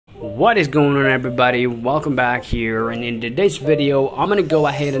What is going on, everybody? Welcome back here, and in today's video I'm gonna go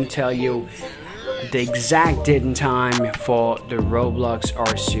ahead and tell you the exact date and time for the Roblox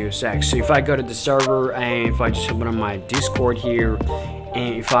Arceus X. So if I go to the server and if I just open up my Discord here,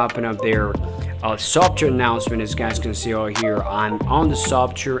 and if I open up their software announcement, as you guys can see over here, I'm on the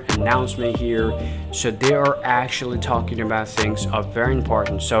software announcement here. So they are actually talking about things very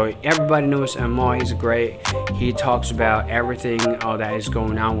important. So everybody knows Mo is great. He talks about everything that is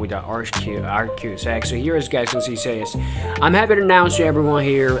going on with the Arceus X. So here, as you guys can see, says, I'm happy to announce to everyone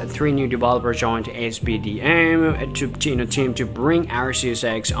here 3 new developers joined SBDM team to bring Arceus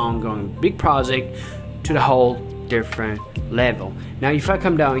X ongoing big project to the whole different level. Now if I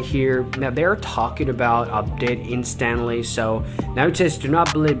come down here, now they're talking about update instantly. So now it says, do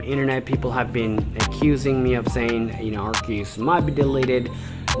not believe internet. People have been accusing me of saying, Arceus might be deleted.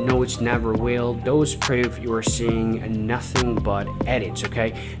 No, it's never will. Those proof you are seeing nothing but edits.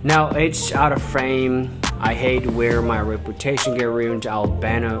 Okay, now it's out of frame. I hate where my reputation get ruined. I'll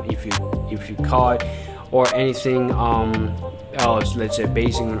ban it if you caught or anything else, let's say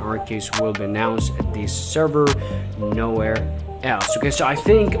basing on Arceus, will be announced at this server, nowhere else. Okay, so I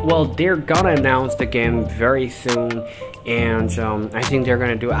think, well, they're gonna announce the game very soon, and I think they're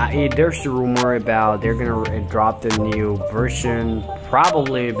gonna do there's a rumor about they're gonna drop the new version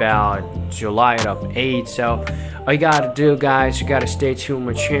probably about July of 8. So all you gotta do, guys, you gotta stay tuned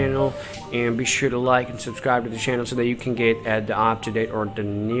with my channel and be sure to like and subscribe to the channel so that you can get the up-to-date or the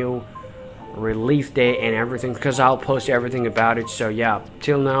new release date and everything, because I'll post everything about it. So yeah,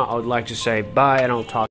 till now I would like to say bye, and I'll talk